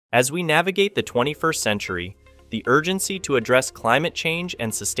As we navigate the 21st century, the urgency to address climate change and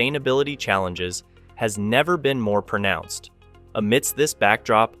sustainability challenges has never been more pronounced. Amidst this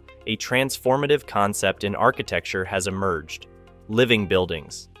backdrop, a transformative concept in architecture has emerged: living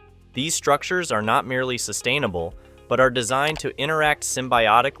buildings. These structures are not merely sustainable, but are designed to interact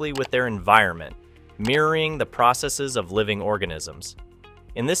symbiotically with their environment, mirroring the processes of living organisms.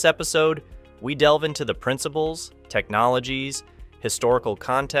 In this episode, we delve into the principles, technologies, historical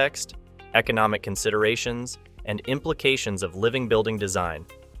context, economic considerations, and implications of living building design,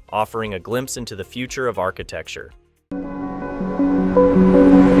 offering a glimpse into the future of architecture.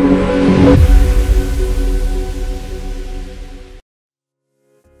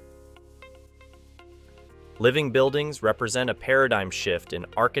 Living buildings represent a paradigm shift in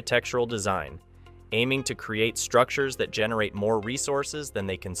architectural design, aiming to create structures that generate more resources than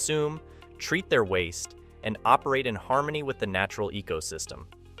they consume, treat their waste, and operate in harmony with the natural ecosystem.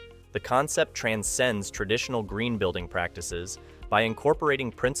 The concept transcends traditional green building practices by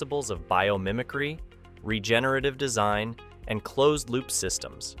incorporating principles of biomimicry, regenerative design, and closed-loop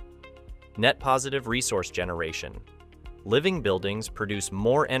systems. Net positive resource generation. Living buildings produce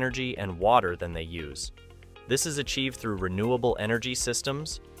more energy and water than they use. This is achieved through renewable energy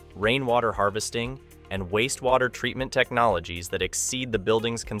systems, rainwater harvesting, and wastewater treatment technologies that exceed the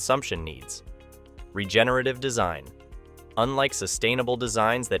building's consumption needs. Regenerative design. Unlike sustainable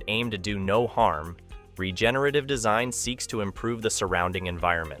designs that aim to do no harm, regenerative design seeks to improve the surrounding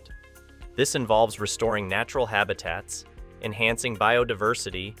environment. This involves restoring natural habitats, enhancing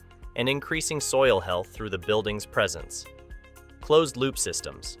biodiversity, and increasing soil health through the building's presence. Closed-loop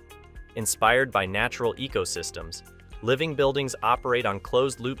systems. Inspired by natural ecosystems, living buildings operate on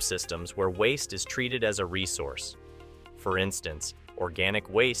closed-loop systems where waste is treated as a resource. For instance, organic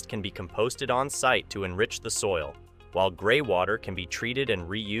waste can be composted on-site to enrich the soil, while gray water can be treated and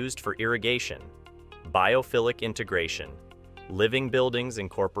reused for irrigation. Biophilic integration. Living buildings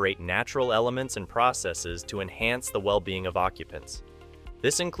incorporate natural elements and processes to enhance the well-being of occupants.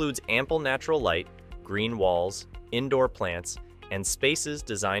 This includes ample natural light, green walls, indoor plants, and spaces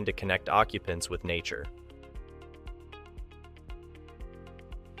designed to connect occupants with nature.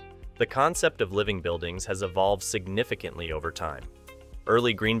 The concept of living buildings has evolved significantly over time.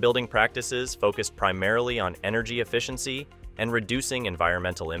 Early green building practices focused primarily on energy efficiency and reducing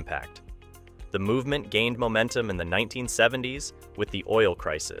environmental impact. The movement gained momentum in the 1970s with the oil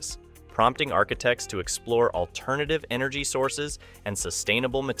crisis, prompting architects to explore alternative energy sources and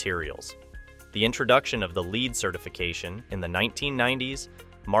sustainable materials. The introduction of the LEED certification in the 1990s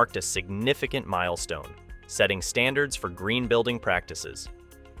marked a significant milestone, setting standards for green building practices.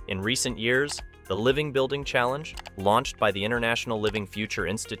 In recent years, the Living Building Challenge, launched by the International Living Future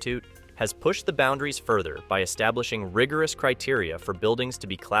Institute, has pushed the boundaries further by establishing rigorous criteria for buildings to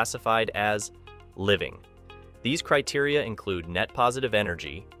be classified as living. These criteria include net positive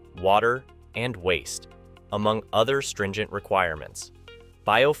energy, water, and waste, among other stringent requirements.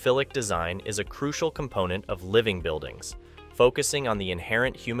 Biophilic design is a crucial component of living buildings, focusing on the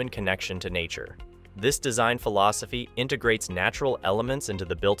inherent human connection to nature. This design philosophy integrates natural elements into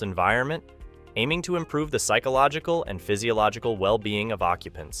the built environment, aiming to improve the psychological and physiological well-being of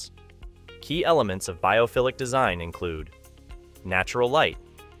occupants. Key elements of biophilic design include natural light.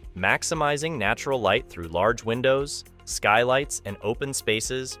 Maximizing natural light through large windows, skylights, and open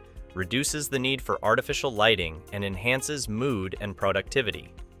spaces reduces the need for artificial lighting and enhances mood and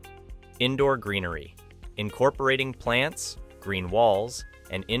productivity. Indoor greenery. Incorporating plants, green walls,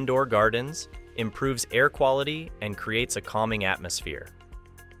 and indoor gardens improves air quality and creates a calming atmosphere.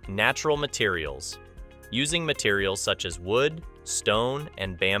 Natural materials. Using materials such as wood, stone,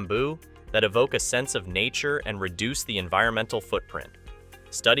 and bamboo that evoke a sense of nature and reduce the environmental footprint.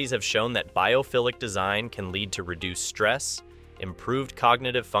 Studies have shown that biophilic design can lead to reduced stress, improved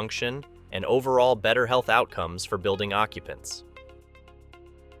cognitive function, and overall better health outcomes for building occupants.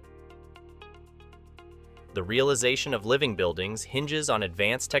 The realization of living buildings hinges on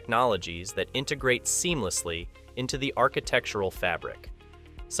advanced technologies that integrate seamlessly into the architectural fabric.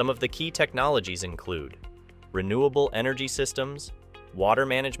 Some of the key technologies include renewable energy systems, water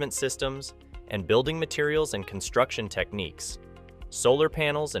management systems, and building materials and construction techniques. Solar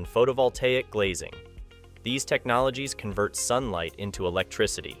panels and photovoltaic glazing. These technologies convert sunlight into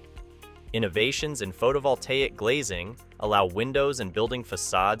electricity. Innovations in photovoltaic glazing allow windows and building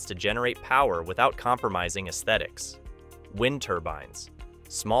facades to generate power without compromising aesthetics. Wind turbines.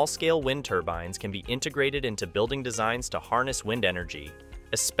 Small-scale wind turbines can be integrated into building designs to harness wind energy,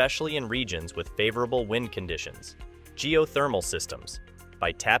 especially in regions with favorable wind conditions. Geothermal systems.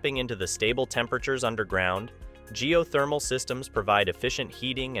 By tapping into the stable temperatures underground, Geothermal systems provide efficient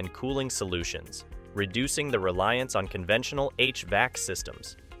heating and cooling solutions, reducing the reliance on conventional HVAC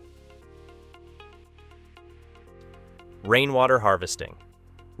systems. Rainwater harvesting.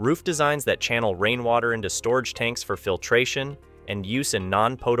 Roof designs that channel rainwater into storage tanks for filtration and use in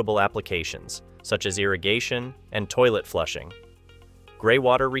non-potable applications, such as irrigation and toilet flushing.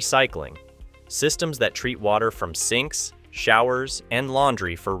 Greywater recycling. Systems that treat water from sinks, showers, and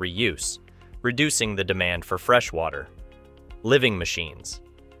laundry for reuse, reducing the demand for fresh water. Living machines.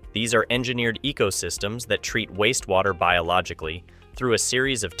 These are engineered ecosystems that treat wastewater biologically through a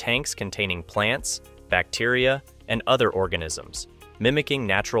series of tanks containing plants, bacteria, and other organisms, mimicking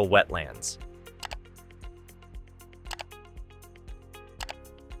natural wetlands.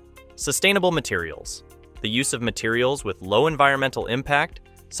 Sustainable materials. The use of materials with low environmental impact,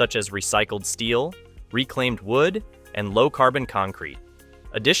 such as recycled steel, reclaimed wood, and low-carbon concrete.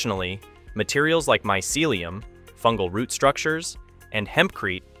 Additionally, materials like mycelium, fungal root structures, and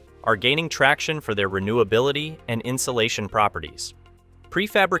hempcrete are gaining traction for their renewability and insulation properties.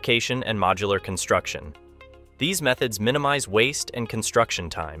 Prefabrication and modular construction. These methods minimize waste and construction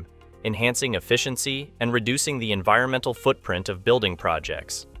time, enhancing efficiency and reducing the environmental footprint of building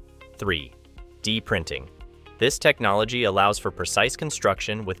projects. 3. D-printing. This technology allows for precise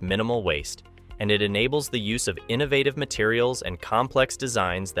construction with minimal waste, and it enables the use of innovative materials and complex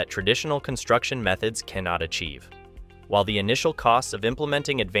designs that traditional construction methods cannot achieve. While the initial costs of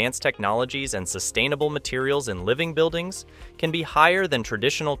implementing advanced technologies and sustainable materials in living buildings can be higher than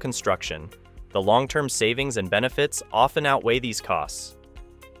traditional construction, the long-term savings and benefits often outweigh these costs.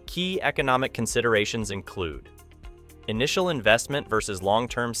 Key economic considerations include initial investment versus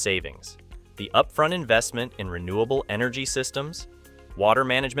long-term savings, the upfront investment in renewable energy systems, water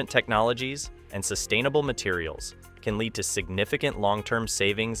management technologies, and sustainable materials can lead to significant long-term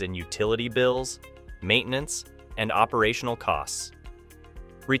savings in utility bills, maintenance, and operational costs.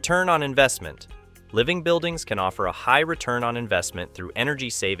 Return on investment. Living buildings can offer a high return on investment through energy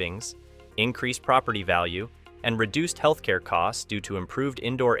savings, increased property value, and reduced healthcare costs due to improved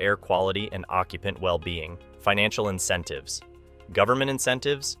indoor air quality and occupant well-being. Financial incentives. Government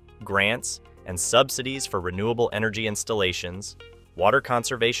incentives, grants, and subsidies for renewable energy installations, water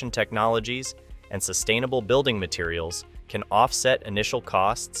conservation technologies, and sustainable building materials can offset initial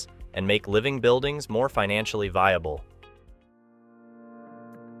costs and make living buildings more financially viable.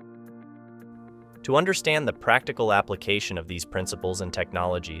 To understand the practical application of these principles and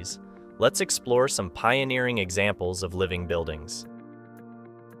technologies, let's explore some pioneering examples of living buildings.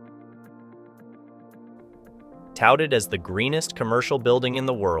 Touted as the greenest commercial building in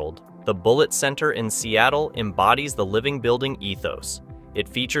the world, the Bullitt Center in Seattle embodies the living building ethos. It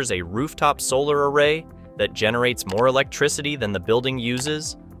features a rooftop solar array that generates more electricity than the building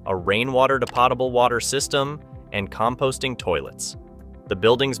uses, a rainwater to potable water system, and composting toilets. The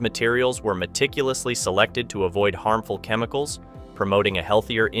building's materials were meticulously selected to avoid harmful chemicals, promoting a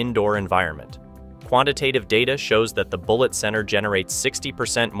healthier indoor environment. Quantitative data shows that the Bullitt Center generates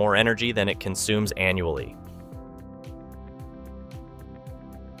 60% more energy than it consumes annually.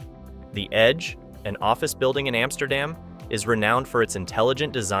 The Edge, an office building in Amsterdam, is renowned for its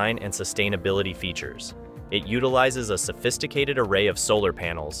intelligent design and sustainability features. It utilizes a sophisticated array of solar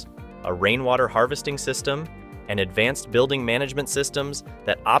panels, a rainwater harvesting system, and advanced building management systems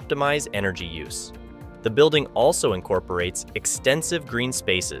that optimize energy use. The building also incorporates extensive green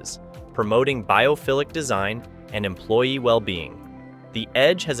spaces, promoting biophilic design and employee well-being. The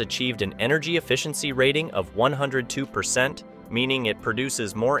Edge has achieved an energy efficiency rating of 102%, meaning it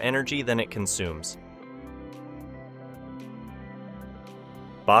produces more energy than it consumes.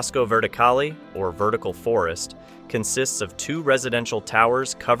 Bosco Verticale, or vertical forest, consists of 2 residential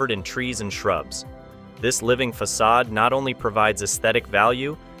towers covered in trees and shrubs. This living facade not only provides aesthetic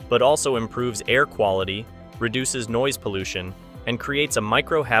value, but also improves air quality, reduces noise pollution, and creates a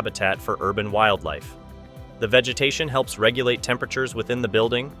microhabitat for urban wildlife. The vegetation helps regulate temperatures within the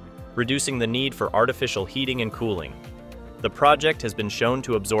building, reducing the need for artificial heating and cooling. The project has been shown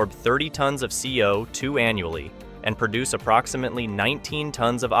to absorb 30 tons of CO2 annually and produce approximately 19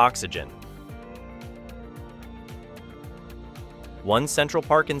 tons of oxygen. One Central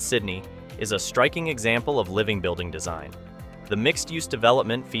Park in Sydney is a striking example of living building design. The mixed-use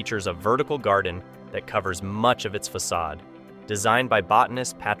development features a vertical garden that covers much of its facade. Designed by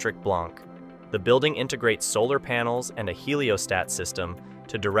botanist Patrick Blanc, the building integrates solar panels and a heliostat system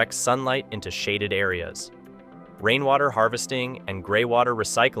to direct sunlight into shaded areas. Rainwater harvesting and greywater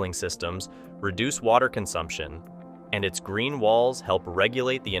recycling systems reduce water consumption, and its green walls help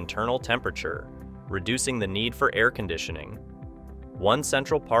regulate the internal temperature, reducing the need for air conditioning. One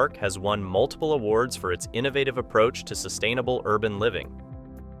Central Park has won multiple awards for its innovative approach to sustainable urban living.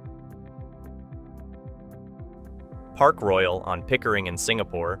 Parkroyal on Pickering in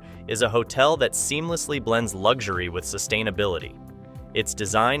Singapore is a hotel that seamlessly blends luxury with sustainability. Its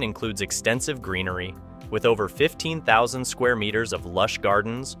design includes extensive greenery, with over 15,000 square meters of lush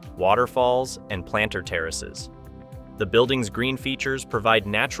gardens, waterfalls, and planter terraces. The building's green features provide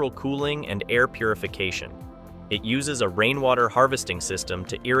natural cooling and air purification. It uses a rainwater harvesting system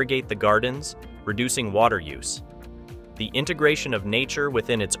to irrigate the gardens, reducing water use. The integration of nature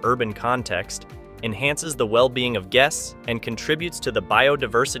within its urban context enhances the well-being of guests and contributes to the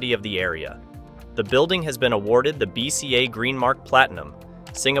biodiversity of the area. The building has been awarded the BCA Green Mark Platinum,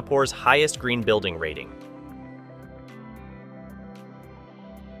 Singapore's highest green building rating.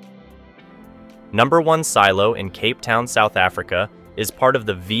 Number 1 Silo in Cape Town, South Africa is part of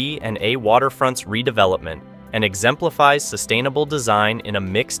the V&A Waterfronts redevelopment and exemplifies sustainable design in a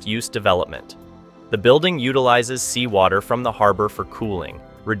mixed-use development. The building utilizes seawater from the harbor for cooling,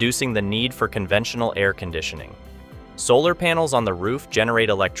 reducing the need for conventional air conditioning. Solar panels on the roof generate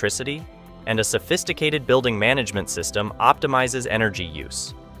electricity, and a sophisticated building management system optimizes energy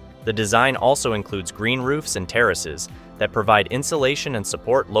use. The design also includes green roofs and terraces that provide insulation and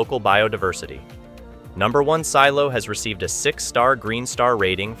support local biodiversity. Number 1 Silo has received a 6-star Green Star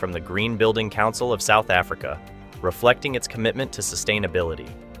rating from the Green Building Council of South Africa, reflecting its commitment to sustainability.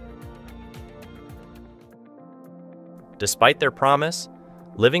 Despite their promise,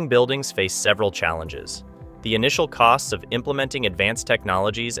 living buildings face several challenges. The initial costs of implementing advanced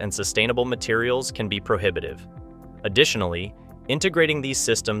technologies and sustainable materials can be prohibitive. Additionally, integrating these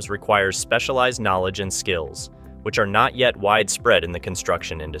systems requires specialized knowledge and skills, which are not yet widespread in the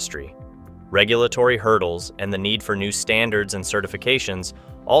construction industry. Regulatory hurdles and the need for new standards and certifications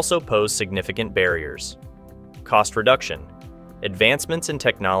also pose significant barriers. Cost reduction. Advancements in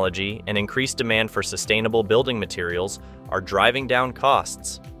technology and increased demand for sustainable building materials are driving down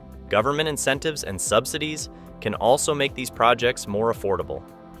costs. Government incentives and subsidies can also make these projects more affordable.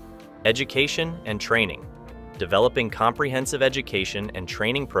 Education and training. Developing comprehensive education and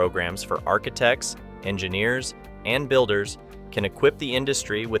training programs for architects, engineers, and builders can equip the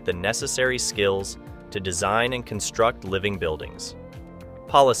industry with the necessary skills to design and construct living buildings.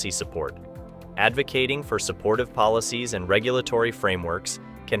 Policy support. Advocating for supportive policies and regulatory frameworks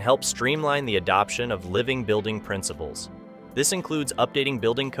can help streamline the adoption of living building principles. This includes updating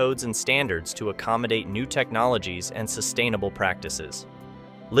building codes and standards to accommodate new technologies and sustainable practices.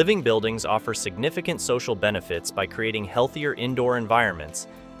 Living buildings offer significant social benefits by creating healthier indoor environments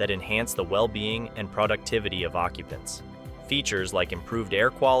that enhance the well-being and productivity of occupants. Features like improved air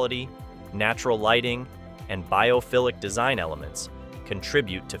quality, natural lighting, and biophilic design elements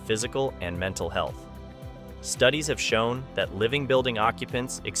contribute to physical and mental health. Studies have shown that living building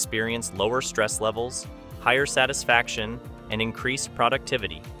occupants experience lower stress levels, higher satisfaction, and increased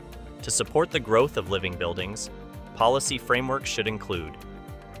productivity. To support the growth of living buildings, policy frameworks should include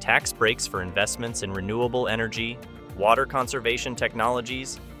tax breaks for investments in renewable energy, water conservation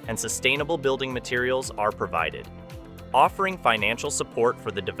technologies, and sustainable building materials are provided, offering financial support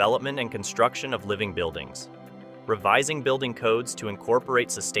for the development and construction of living buildings, revising building codes to incorporate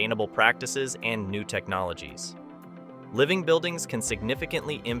sustainable practices and new technologies. Living buildings can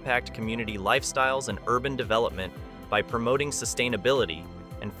significantly impact community lifestyles and urban development by promoting sustainability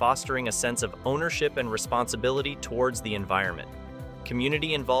and fostering a sense of ownership and responsibility towards the environment.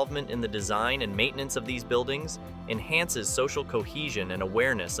 Community involvement in the design and maintenance of these buildings enhances social cohesion and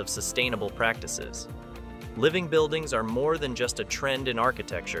awareness of sustainable practices. Living buildings are more than just a trend in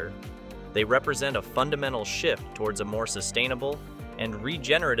architecture. They represent a fundamental shift towards a more sustainable and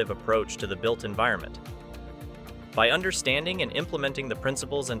regenerative approach to the built environment. By understanding and implementing the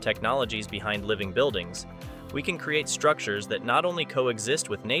principles and technologies behind living buildings, we can create structures that not only coexist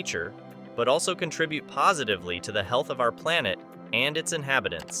with nature, but also contribute positively to the health of our planet and its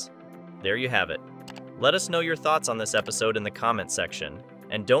inhabitants. There you have it. Let us know your thoughts on this episode in the comments section,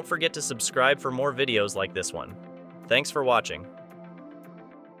 and don't forget to subscribe for more videos like this one. Thanks for watching.